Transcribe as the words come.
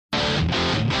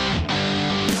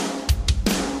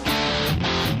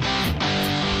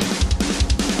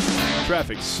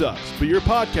Traffic sucks, but your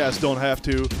podcast don't have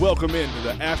to. Welcome into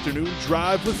the Afternoon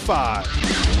Drive with 5.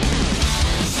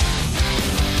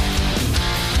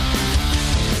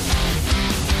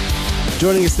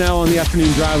 Joining us now on the Afternoon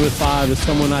Drive with 5 is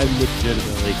someone I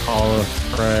legitimately call a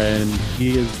friend.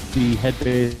 He is the head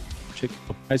coach at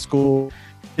high school,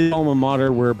 his alma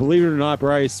mater, where, believe it or not,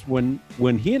 Bryce, when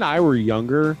he and I were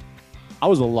younger, I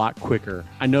was a lot quicker.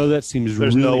 I know that seems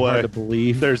really hard to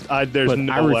believe. There's no way. I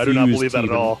do not believe that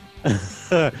at all.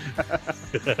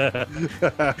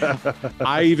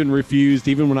 I even refused,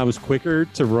 even when I was quicker,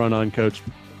 to run on Coach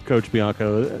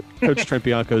Bianco. Coach Trent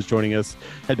Bianco is joining us,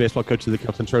 head baseball coach of the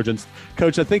Carrollton Trojans.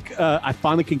 Coach, I think I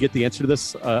finally can get the answer to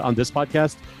this on this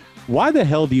podcast. Why the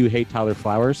hell do you hate Tyler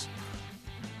Flowers?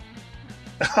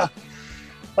 I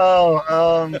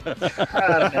don't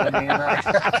know, man.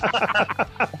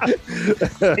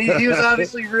 He was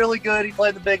obviously really good. He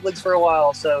played the big leagues for a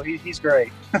while, so he's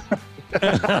great. Coach,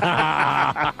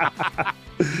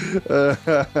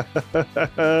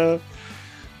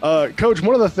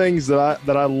 one of the things that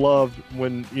I loved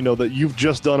when, that you've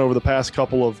just done over the past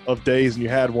couple of days, and you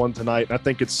had one tonight, and I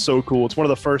think it's so cool. It's one of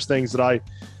the first things that I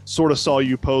sort of saw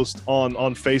you post on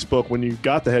Facebook when you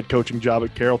got the head coaching job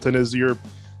at Carrollton, is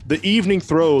the evening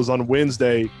throws on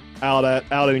Wednesday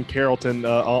out in Carrollton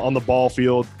on the ball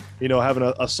field.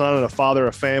 Having a son and a father,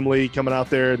 a family coming out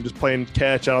there and just playing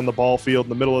catch out on the ball field in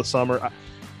the middle of the summer.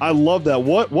 I love that.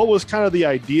 What was kind of the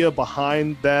idea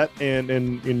behind that,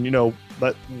 and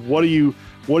but what are you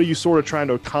sort of trying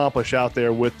to accomplish out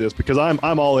there with this? Because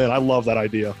I'm all in. I love that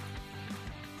idea.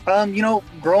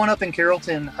 Growing up in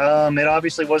Carrollton, it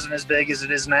obviously wasn't as big as it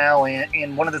is now.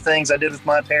 And one of the things I did with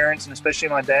my parents, and especially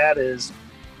my dad, is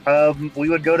we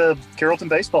would go to Carrollton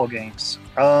baseball games.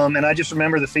 And I just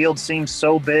remember the field seemed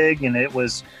so big, and it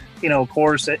was, of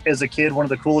course, as a kid, one of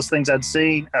the coolest things I would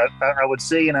see,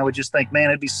 and I would just think,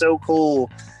 man, it'd be so cool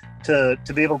to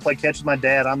be able to play catch with my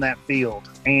dad on that field.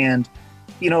 And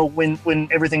when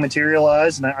everything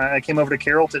materialized and I came over to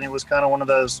Carrollton, it was kind of one of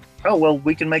those, oh, well,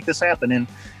 we can make this happen. And,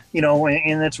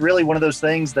 and it's really one of those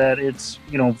things that it's,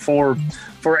 for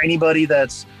anybody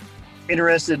that's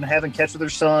interested in having catch with their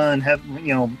son,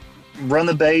 run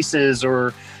the bases,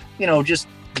 or, just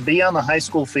be on the high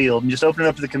school field and just open it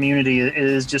up to the community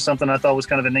is just something I thought was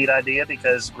kind of a neat idea,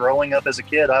 because growing up as a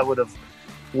kid, I would have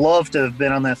loved to have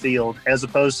been on that field, as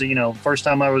opposed to, first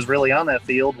time I was really on that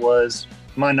field was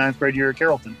my 9th grade year at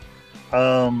Carrollton.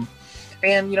 And,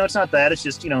 it's not that, it's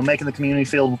just, making the community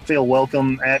feel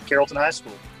welcome at Carrollton High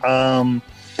School.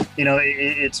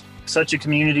 It's such a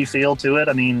community feel to it.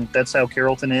 I mean, that's how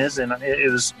Carrollton is. And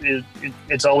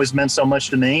it's always meant so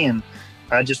much to me. And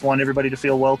I just want everybody to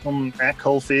feel welcome at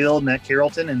Cole Field and at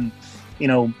Carrollton. And,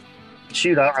 I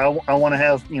want to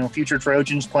have, future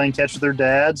Trojans playing catch with their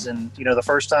dads. And, the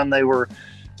first time they were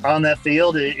on that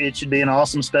field, it should be an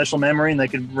awesome special memory, and they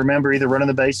could remember either running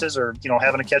the bases or,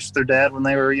 having a catch with their dad when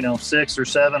they were, 6 or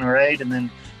 7 or 8. And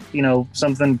then,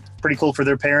 something pretty cool for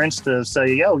their parents to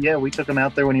say, oh yeah, we took him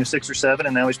out there when he was 6 or 7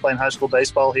 and now he's playing high school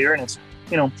baseball here. And it's,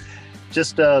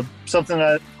 just something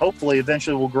that hopefully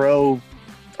eventually will grow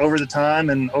over the time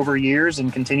and over years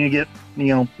and continue to get,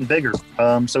 bigger.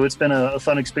 So it's been a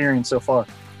fun experience so far.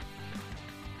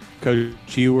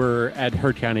 Coach, you were at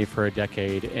Heard County for a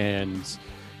decade, and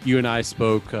you and I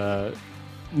spoke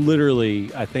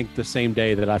literally, I think, the same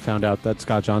day that I found out that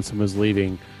Scott Johnson was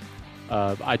leaving.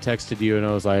 I texted you and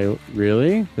I was like,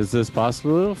 really? Is this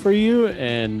possible for you?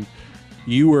 And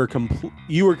you were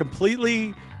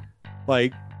completely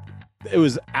like, it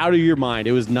was out of your mind.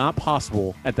 It was not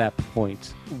possible at that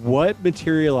point. What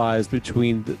materialized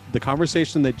between the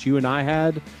conversation that you and I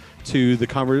had to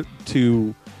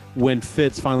when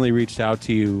Fitz finally reached out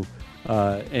to you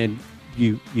and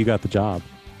you got the job?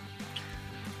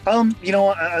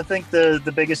 I think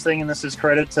the biggest thing in this is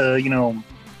credit to,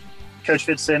 Coach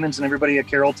Fitzsimmons and everybody at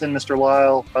Carrollton, Mr.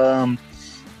 Lyle.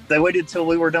 They waited till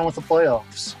we were done with the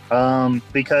playoffs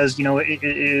because,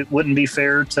 it wouldn't be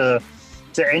fair to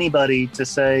anybody to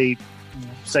say,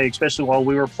 especially while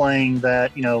we were playing,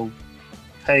 that,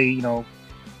 hey,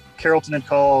 Carrollton had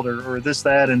called or this,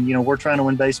 that, and, we're trying to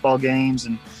win baseball games,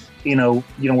 and,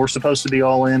 we're supposed to be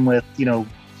all in with,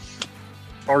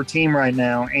 our team right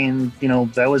now. And,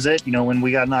 that was it. When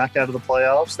we got knocked out of the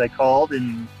playoffs, they called,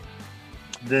 and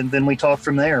then we talked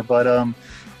from there. But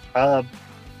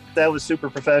that was super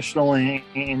professional and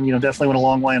definitely went a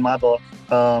long way in my book.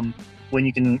 When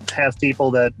you can have people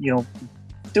that,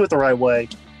 do it the right way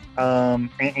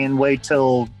and wait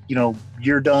till,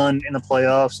 you're done in the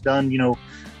playoffs, done,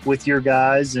 with your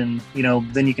guys, and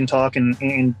then you can talk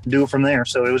and do it from there.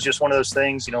 So it was just one of those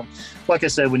things. Like I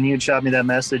said, when you had shot me that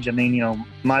message, I mean,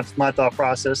 my thought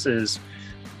process is,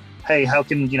 hey, how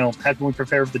can we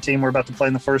prepare for the team we're about to play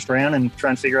in the first round and try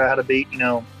and figure out how to beat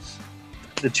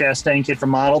the Chastain kid from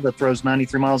Model that throws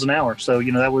 93 miles an hour. So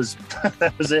that was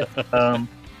that was it.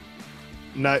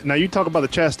 Now you talk about the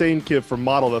Chastain kid from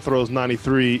Model that throws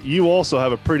 93. You also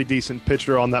have a pretty decent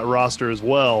pitcher on that roster as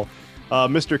well.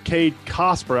 Mr. Cade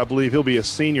Cosper, I believe he'll be a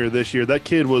senior this year. That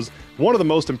kid was one of the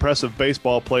most impressive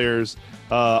baseball players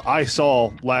I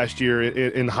saw last year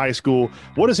in high school.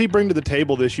 What does he bring to the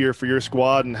table this year for your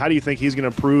squad, and how do you think he's going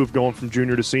to improve going from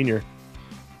junior to senior?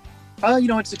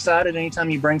 It's exciting anytime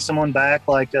you bring someone back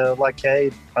like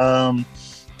Cade.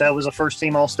 That was a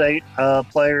first-team All-State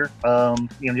player.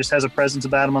 Just has a presence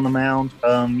about him on the mound.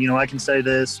 I can say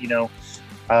this,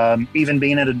 even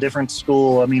being at a different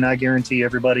school, I mean, I guarantee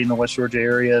everybody in the West Georgia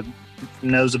area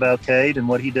knows about Cade and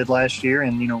what he did last year.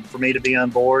 And, for me to be on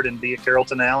board and be at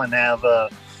Carrollton now and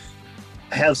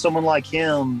have someone like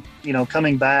him,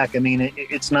 coming back, I mean,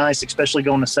 it's nice, especially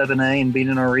going to 7A and being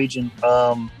in our region.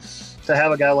 To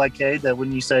have a guy like Cade that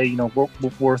when you say,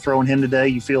 we're throwing him today,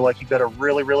 you feel like you've got a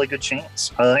really, really good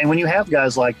chance. And when you have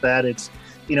guys like that, it's,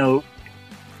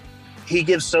 he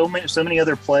gives so many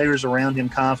other players around him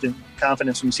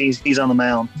confidence when he's on the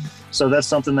mound. So that's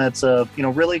something that's,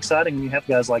 really exciting when you have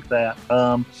guys like that.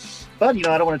 But, I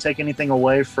don't want to take anything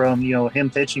away from,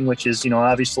 him pitching, which is,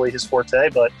 obviously his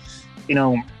forte, but,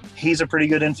 he's a pretty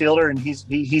good infielder, and he's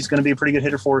going to be a pretty good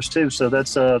hitter for us too. So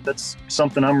that's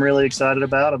something I'm really excited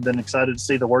about. I've been excited to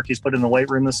see the work he's put in the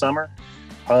weight room this summer.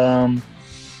 And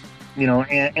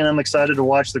I'm excited to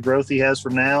watch the growth he has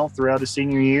from now throughout his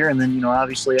senior year. And then,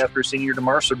 obviously after his senior year to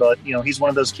Mercer, but, he's one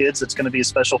of those kids that's going to be a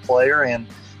special player and,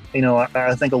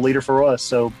 I think a leader for us.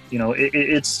 So,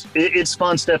 it's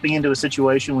fun stepping into a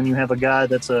situation when you have a guy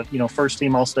that's a, first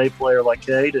team All-State player like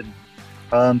Cade,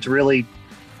 and to really,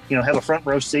 have a front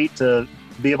row seat to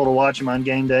be able to watch him on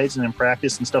game days and in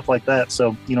practice and stuff like that.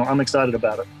 So, I'm excited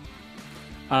about it.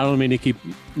 I don't mean to keep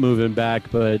moving back,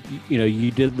 but,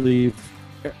 you did leave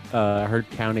Heard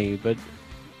County, but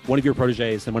one of your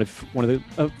proteges and one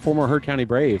of the former Heard County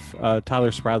Brave,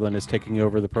 Tyler Spradlin, is taking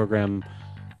over the program.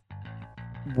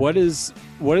 What is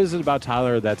it about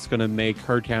Tyler that's going to make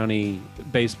Heard County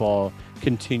baseball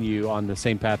continue on the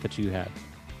same path that you had?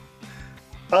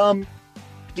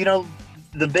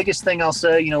 The biggest thing I'll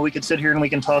say, we could sit here and we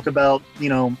can talk about,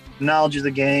 knowledge of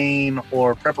the game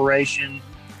or preparation.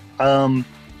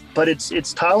 But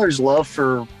it's Tyler's love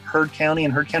for Heard County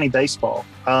and Heard County baseball.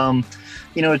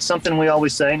 It's something we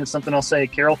always say, and it's something I'll say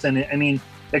at Carrollton. I mean,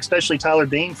 especially Tyler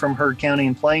being from Heard County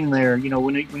and playing there,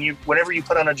 whenever you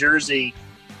put on a jersey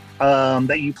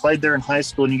that you played there in high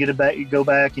school and you go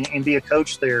back and be a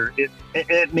coach there,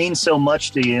 it means so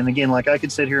much to you. And again, like I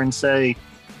could sit here and say,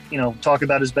 talk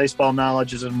about his baseball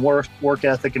knowledge and work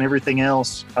ethic and everything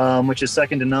else, which is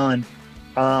second to none.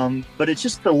 But it's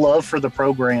just the love for the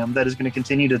program that is going to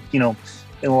continue to,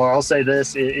 I'll say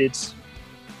this, it's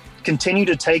continue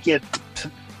to take it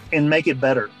and make it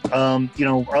better. I'll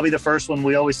be the first one.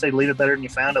 We always say leave it better than you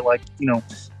found it. Like,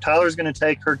 Tyler's going to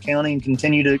take Heard County and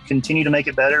continue to make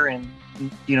it better. And,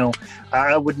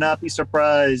 I would not be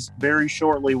surprised very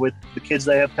shortly with the kids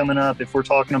they have coming up if we're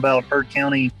talking about Heard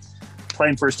County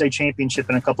playing for a state championship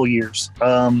in a couple of years.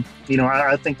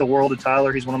 I think the world of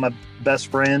Tyler. He's one of my best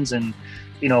friends, and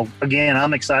again,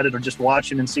 I'm excited to just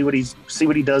watch him and see what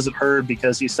he does at Heard,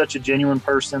 because he's such a genuine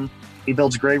person. He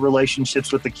builds great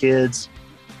relationships with the kids,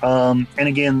 and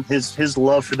again, his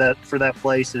love for that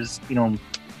place is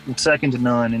second to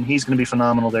none, and he's going to be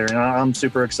phenomenal there. And I'm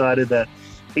super excited that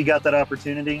he got that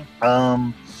opportunity.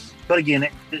 But again,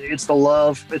 it's the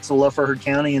love for Heard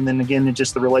County. And then again, it's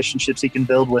just the relationships he can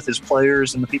build with his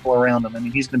players and the people around him. I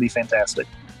mean, he's going to be fantastic.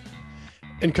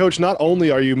 And Coach, not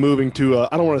only are you moving to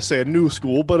I don't want to say a new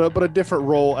school, but a different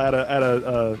role at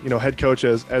a head coach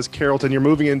as Carrollton, you're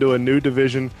moving into a new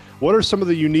division. What are some of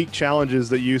the unique challenges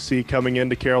that you see coming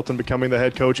into Carrollton, becoming the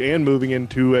head coach and moving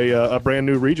into a brand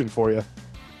new region for you?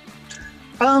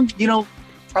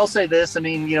 I'll say this. I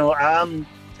mean,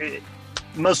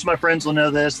 most of my friends will know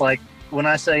this. Like, when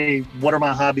I say, what are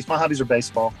my hobbies are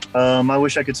baseball. I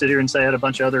wish I could sit here and say I had a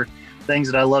bunch of other things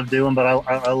that I love doing, but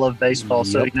I love baseball.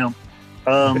 Yep. So,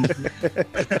 I'm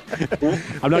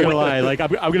not going to lie. Like, I'm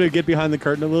going to get behind the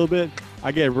curtain a little bit.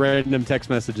 I get random text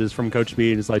messages from Coach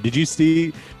B, and it's like, did you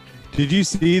see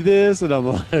this? And I'm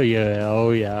like,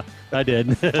 oh yeah, I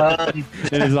did.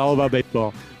 And it's all about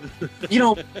baseball.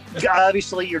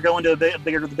 Obviously you're going to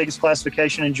the biggest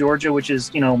classification in Georgia, which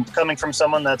is, coming from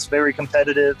someone that's very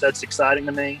competitive. That's exciting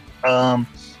to me.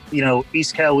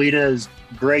 East Coweta is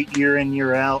great year in,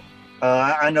 year out.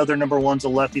 I know their number one's a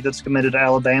lefty that's committed to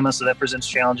Alabama, so that presents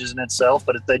challenges in itself.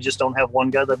 But if they just don't have one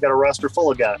guy, they've got a roster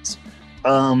full of guys.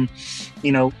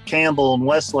 Campbell and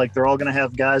Westlake, they're all going to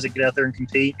have guys that get out there and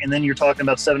compete. And then you're talking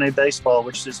about 7A baseball,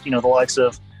 which is, the likes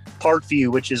of Parkview,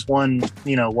 which has won,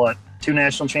 2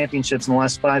 national championships in the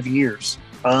last 5 years.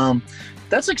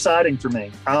 That's exciting for me.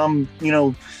 I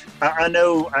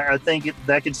think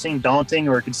that could seem daunting,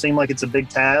 or it could seem like it's a big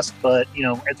task, but,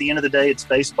 at the end of the day, it's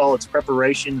baseball, it's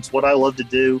preparation, it's what I love to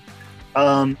do.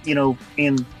 And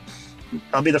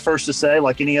I'll be the first to say,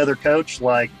 like any other coach,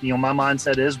 my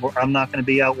mindset is I'm not going to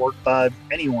be outworked by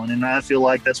anyone. And I feel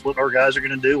like that's what our guys are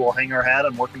going to do. We'll hang our hat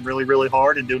on working really, really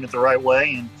hard and doing it the right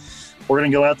way. And we're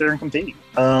going to go out there and compete.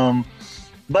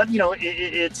 But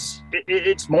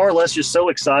it's more or less just so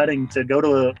exciting to go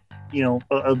to go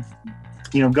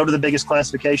to the biggest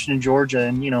classification in Georgia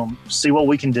and, see what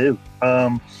we can do.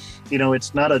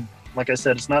 It's not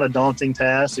it's not a daunting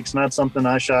task. It's not something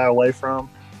I shy away from.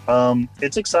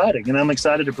 It's exciting, and I'm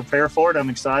excited to prepare for it. I'm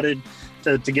excited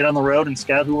to get on the road and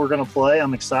scout who we're going to play.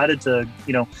 I'm excited to,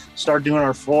 start doing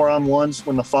our 4-on-1s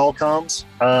when the fall comes.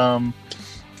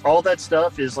 All that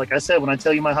stuff is, like I said, when I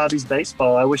tell you my hobby's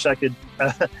baseball, I wish I could,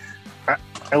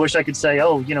 I wish I could say,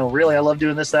 oh, really, I love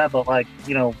doing this, that, but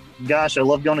gosh, I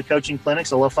love going to coaching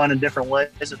clinics. I love finding different ways,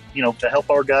 to help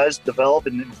our guys develop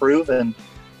and improve. And,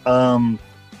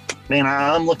 man,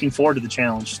 I'm looking forward to the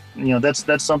challenge.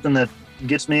 That's something that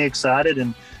gets me excited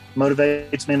and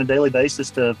motivates me on a daily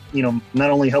basis to,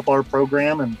 not only help our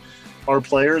program and our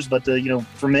players, but to,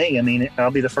 for me,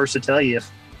 I'll be the first to tell you,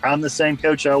 if I'm the same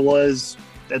coach I was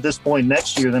at this point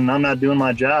next year, then I'm not doing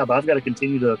my job. I've got to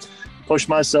continue to push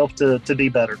myself to be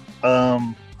better.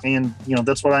 And,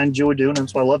 that's what I enjoy doing, and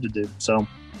that's what I love to do. So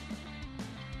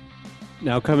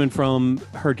now, coming from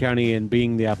Heard County and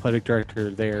being the athletic director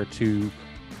there to,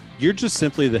 you're just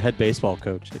simply the head baseball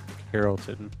coach at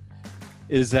Carrollton.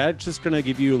 Is that just going to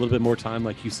give you a little bit more time,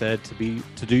 like you said,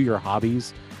 to do your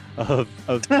hobbies of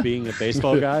being a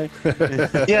baseball guy?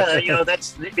 Yeah,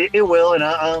 it will, and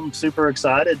I'm super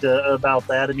excited about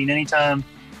that. Anytime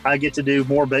I get to do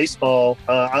more baseball,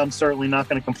 I'm certainly not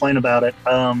going to complain about it.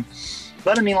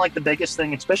 But the biggest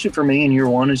thing, especially for me in year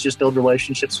one, is just build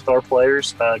relationships with our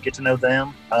players, get to know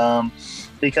them,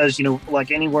 because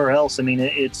like anywhere else,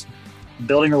 it's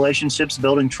building relationships,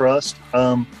 building trust.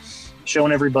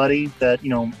 Showing everybody that,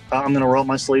 I'm going to roll up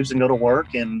my sleeves and go to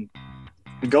work and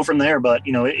go from there. But,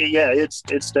 it's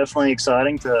definitely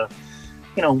exciting to,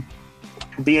 I'll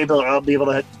be able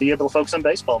to focus on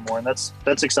baseball more. And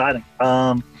that's exciting.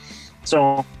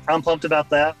 So I'm pumped about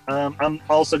that. I'm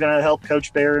also going to help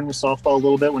Coach Barron with softball a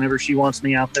little bit whenever she wants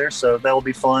me out there. So that will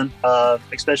be fun,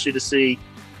 especially to see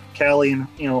Callie and,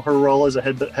 her role as a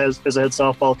head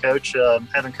softball coach,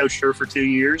 having coached her for 2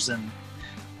 years and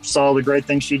saw the great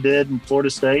things she did in Florida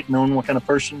State, knowing what kind of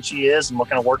person she is and what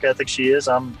kind of work ethic she is.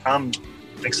 I'm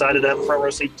excited to have a front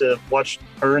row seat to watch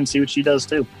her and see what she does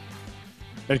too.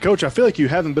 And Coach, I feel like you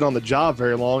haven't been on the job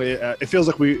very long. It feels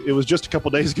like it was just a couple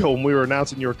days ago when we were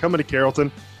announcing you were coming to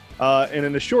Carrollton. And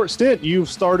in a short stint, you've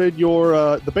started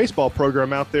the baseball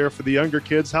program out there for the younger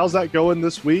kids. How's that going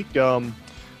this week?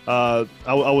 I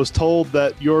was told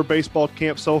that your baseball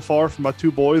camp so far for my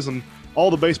 2 boys and all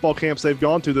the baseball camps they've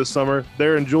gone to this summer,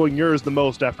 they're enjoying yours the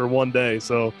most after one day.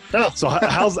 So how's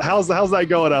that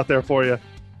going out there for you?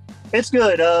 It's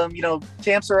good.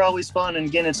 Camps are always fun. And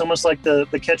again, it's almost like the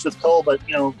catch with Cole, but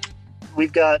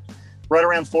we've got right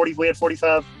around 40. We had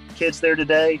 45 kids there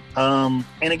today. And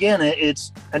again,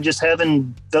 it's just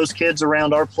having those kids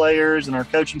around our players and our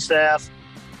coaching staff,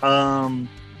 and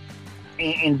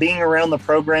being around the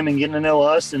program and getting to know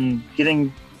us and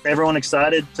getting everyone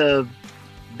excited to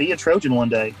be a Trojan one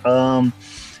day.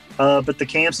 But the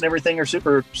camps and everything are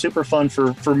super, super fun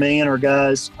for me and our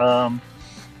guys.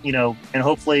 And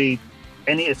hopefully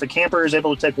if a camper is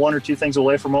able to take 1 or 2 things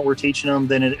away from what we're teaching them,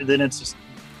 then it's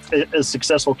a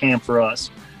successful camp for us.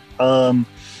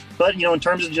 But, in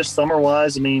terms of just summer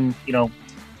wise,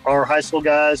 our high school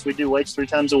guys, we do weights 3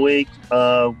 times a week.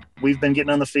 We've been getting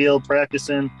on the field,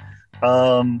 practicing.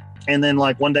 And then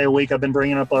one day a week, I've been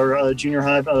bringing up our junior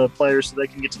high players so they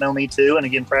can get to know me too. And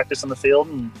again, practice on the field,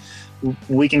 and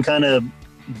we can kind of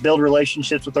build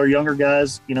relationships with our younger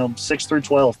guys, 6 through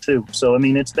 12 too. So,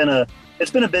 it's been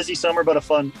a busy summer, but a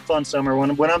fun summer.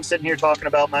 When I'm sitting here talking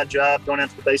about my job, going out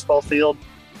to the baseball field,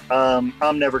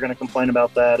 I'm never going to complain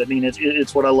about that.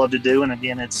 It's what I love to do. And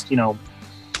again, it's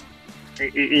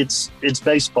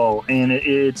baseball, and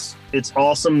it's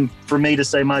awesome for me to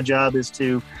say my job is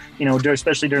to,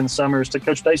 especially during the summers, to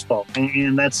coach baseball.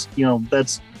 And that's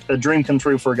a dream come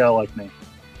true for a guy like me.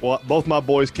 Well, both my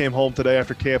boys came home today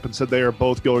after camp and said they are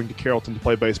both going to Carrollton to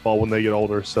play baseball when they get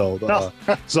older. So, well,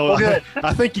 good.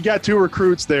 I think you got 2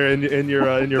 recruits there in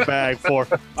your bag for.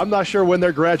 I'm not sure when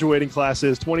their graduating class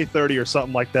is, 2030 or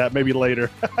something like that, maybe later.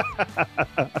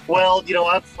 Well,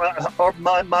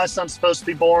 my son's supposed to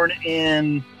be born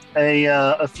in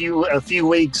a few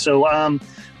weeks, so I'm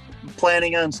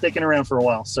planning on sticking around for a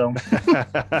while. So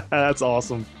that's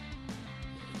awesome.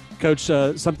 Coach,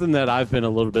 something that I've been a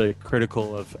little bit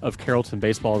critical of Carrollton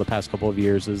baseball the past couple of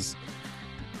years is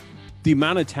the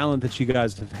amount of talent that you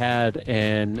guys have had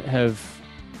and have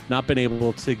not been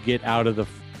able to get out of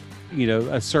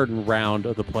a certain round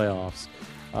of the playoffs.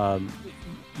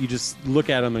 You just look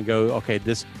at them and go, okay,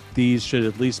 these should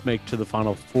at least make to the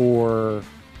Final Four,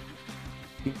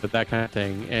 that kind of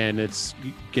thing, and it's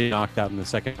getting knocked out in the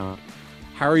second round.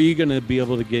 How are you going to be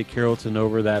able to get Carrollton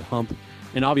over that hump?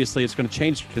 And obviously, it's going to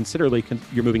change considerably.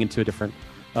 You're moving into a different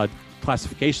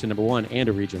classification, number one, and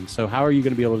a region. So, how are you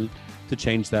going to be able to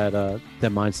change that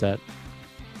mindset?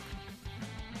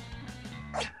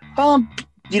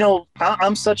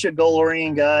 I'm such a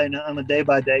goal-oriented guy, and I'm a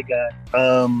day-by-day guy.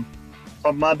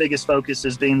 My biggest focus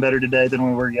is being better today than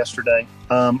we were yesterday.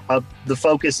 The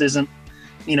focus isn't,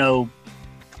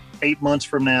 8 months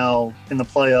from now in the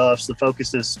playoffs. The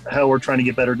focus is how we're trying to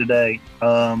get better today.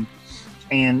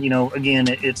 And, again,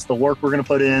 it's the work we're going to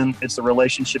put in. It's the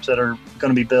relationships that are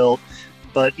going to be built.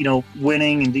 But,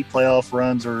 winning and deep playoff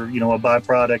runs are, a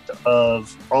byproduct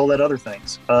of all that other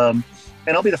things. And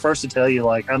I'll be the first to tell you,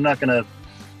 I'm not going to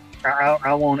 –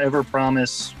 I won't ever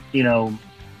promise,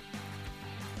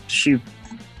 shoot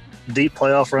deep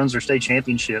playoff runs or state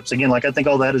championships. Again, I think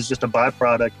all that is just a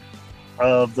byproduct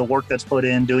of the work that's put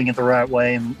in, doing it the right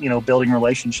way, and, building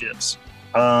relationships.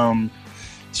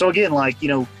 So, again,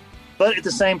 but at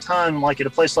the same time, at a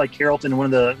place like Carrollton,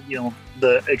 one of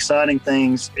the exciting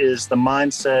things is the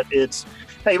mindset. It's,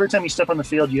 hey, every time you step on the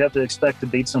field, you have to expect to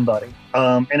beat somebody.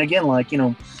 And again,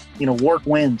 work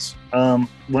wins.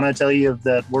 When I tell you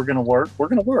that we're going to work, we're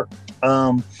going to work.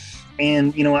 And,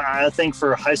 I think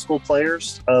for high school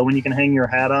players, when you can hang your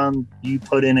hat on, you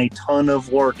put in a ton of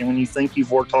work. And when you think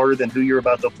you've worked harder than who you're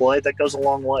about to play, that goes a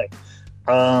long way.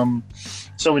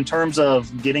 So in terms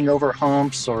of getting over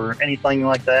humps or anything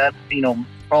like that,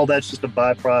 all that's just a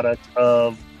byproduct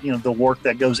of, the work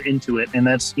that goes into it. And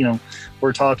that's,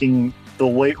 we're talking the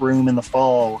weight room in the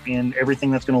fall and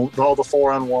everything that's going to, all the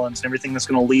 4-on-1s and everything that's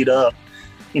going to lead up,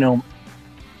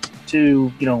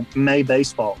 to, May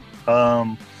baseball.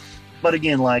 But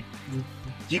again,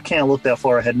 you can't look that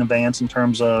far ahead in advance in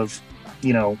terms of,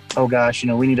 oh gosh,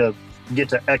 we need to get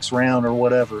to X round or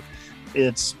whatever.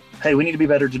 It's, hey, we need to be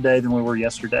better today than we were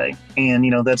yesterday. And,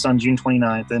 that's on June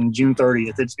 29th and June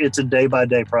 30th. It's a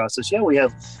day-by-day process. Yeah, we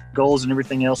have goals and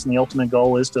everything else, and the ultimate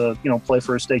goal is to, play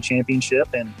for a state championship.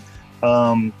 And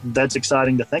that's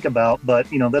exciting to think about. But,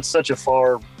 that's such a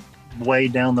far way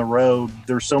down the road.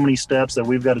 There's so many steps that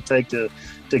we've got to take to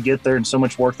get there and so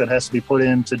much work that has to be put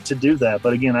in to do that.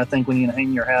 But, again, I think when you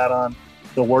hang your hat on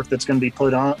the work that's going to be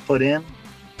put in,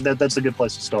 that's a good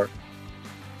place to start.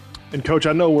 And Coach,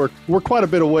 I know we're quite a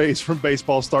bit of ways from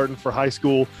baseball starting for high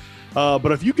school,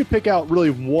 but if you could pick out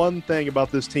really one thing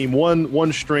about this team,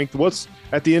 one strength, what's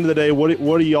at the end of the day, what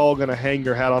are y'all going to hang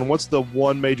your hat on? What's the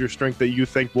one major strength that you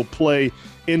think will play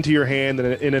into your hand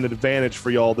and in an advantage for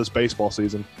y'all this baseball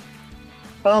season?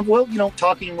 Well,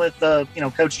 talking with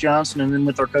Coach Johnson and then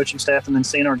with our coaching staff and then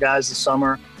seeing our guys this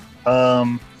summer,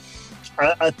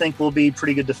 I think we'll be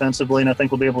pretty good defensively, and I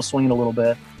think we'll be able to swing it a little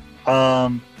bit.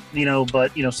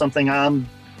 But something I'm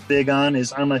big on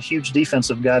is I'm a huge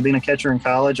defensive guy. Being a catcher in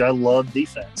college, I love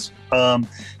defense.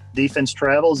 Defense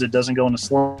travels, it doesn't go into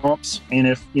slumps. And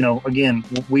if, again,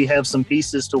 we have some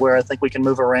pieces to where I think we can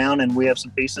move around, and we have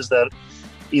some pieces that,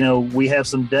 we have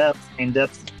some depth, and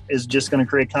depth is just going to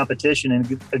create competition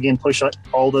and, again, push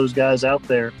all those guys out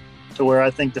there to where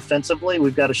I think defensively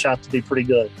we've got a shot to be pretty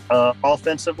good.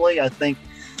 Offensively, I think,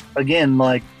 again,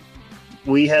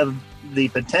 we have the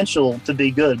potential to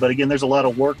be good, but again, there's a lot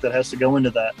of work that has to go into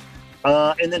that.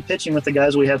 And then pitching with the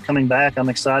guys we have coming back, I'm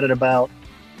excited about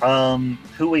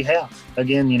who we have.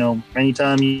 Again,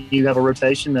 anytime you have a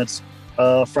rotation that's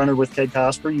fronted with Cade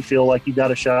Cosper, you feel like you've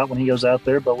got a shot when he goes out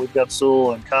there, but we've got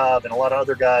Sewell and Cobb and a lot of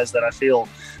other guys that I feel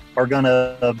are going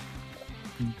to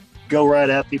go right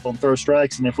at people and throw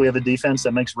strikes. And if we have a defense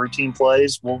that makes routine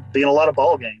plays, we'll be in a lot of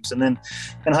ball games. And then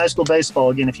in high school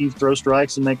baseball, again, if you throw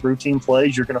strikes and make routine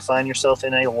plays, you're going to find yourself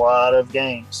in a lot of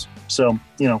games. So,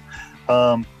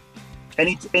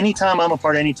 anytime I'm a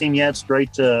part of any team, it's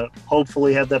great to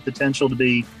hopefully have that potential to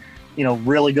be,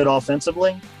 really good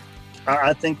offensively.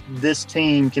 I think this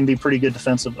team can be pretty good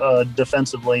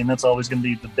defensively, and that's always going to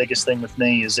be the biggest thing with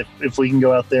me is if we can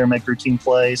go out there and make routine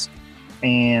plays,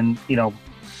 and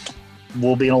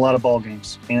we'll be in a lot of ball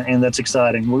games, and that's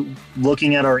exciting. We're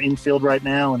looking at our infield right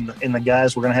now, and the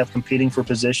guys we're going to have competing for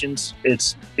positions.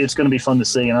 It's going to be fun to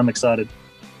see, and I'm excited.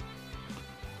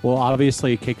 Well,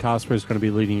 obviously, Kate Cosper is going to be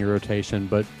leading your rotation,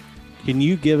 but can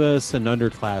you give us an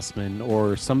underclassman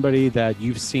or somebody that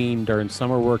you've seen during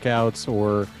summer workouts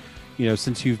or,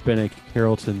 since you've been at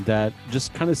Carrollton that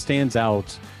just kind of stands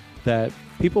out that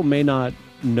people may not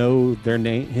know their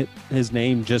name, his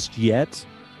name just yet,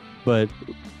 but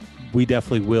we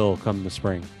definitely will come the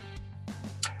spring?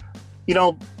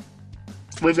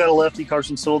 We've got a lefty,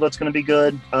 Carson Sewell, that's going to be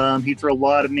good. He threw a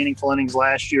lot of meaningful innings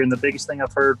last year, and the biggest thing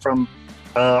I've heard from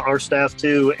our staff,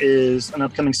 too, is an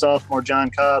upcoming sophomore, John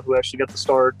Cobb, who actually got the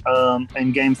start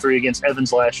in Game 3 against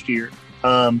Evans last year.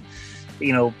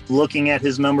 Looking at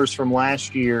his numbers from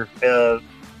last year,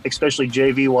 especially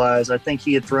JV-wise, I think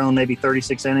he had thrown maybe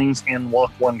 36 innings and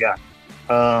walked one guy,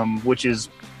 which is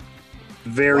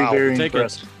very, very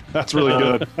impressive. That's really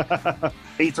good.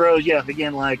 He throws,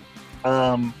 again,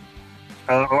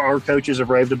 our coaches have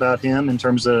raved about him in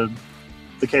terms of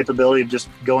the capability of just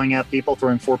going at people,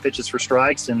 throwing 4 pitches for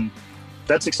strikes, and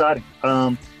that's exciting.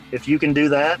 If you can do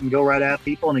that and go right at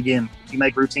people, and again, if you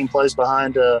make routine plays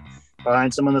behind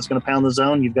someone that's going to pound the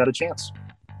zone, you've got a chance.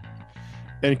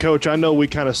 And Coach, I know we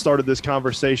kind of started this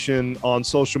conversation on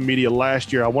social media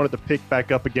last year. I wanted to pick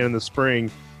back up again in the spring.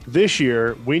 This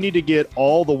year, we need to get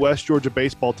all the West Georgia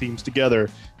baseball teams together,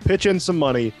 pitch in some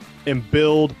money, and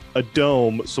build a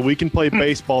dome so we can play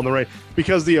baseball in the rain.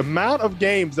 Because the amount of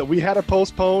games that we had to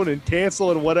postpone and cancel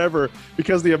and whatever,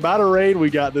 because the amount of rain we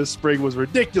got this spring was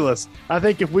ridiculous. I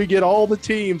think if we get all the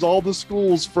teams, all the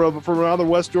schools from around the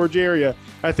West Georgia area,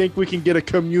 I think we can get a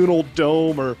communal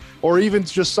dome or even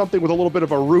just something with a little bit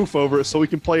of a roof over it so we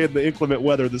can play in the inclement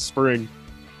weather this spring.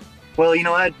 Well,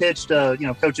 I had pitched,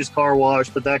 Coach's car wash,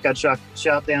 but that got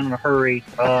shot down in a hurry.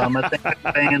 I think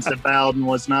fans at Bowden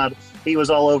he was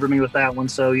all over me with that one.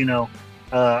 So,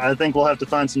 I think we'll have to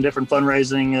find some different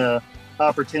fundraising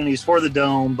opportunities for the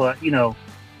dome. But, we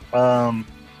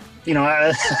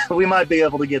might be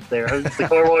able to get there. If the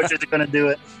car wash isn't going to do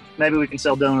it, maybe we can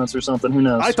sell donuts or something. Who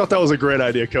knows? I thought that was a great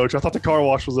idea, Coach. I thought the car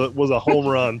wash was a home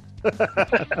run.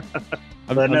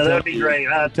 That'd be great.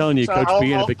 I'm telling you, Coach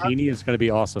B in a bikini is going to be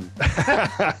awesome.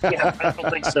 Yeah, I don't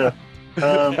think so.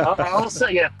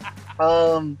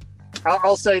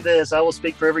 I'll say this. I will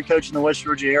speak for every coach in the West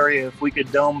Georgia area. If we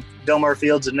could dome our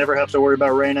fields and never have to worry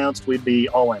about rainouts, we'd be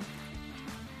all in.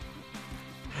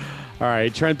 All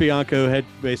right, Trent Bianco, head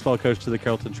baseball coach to the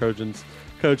Carrollton Trojans.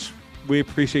 Coach, we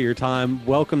appreciate your time.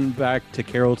 Welcome back to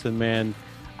Carrollton, man.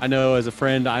 I know as a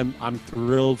friend, I'm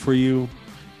thrilled for you.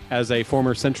 As a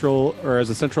former Central or as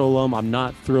a Central alum, I'm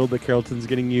not thrilled that Carrollton's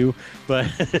getting you, but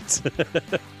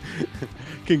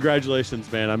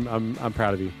congratulations, man. I'm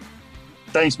proud of you.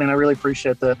 Thanks, man. I really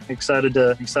appreciate that. Excited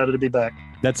to be back.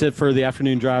 That's it for the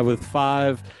Afternoon Drive with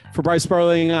 5. For Bryce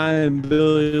Sparling, I'm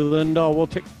Billy Lindahl. We'll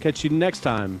catch you next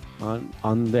time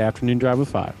on the Afternoon Drive with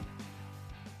 5.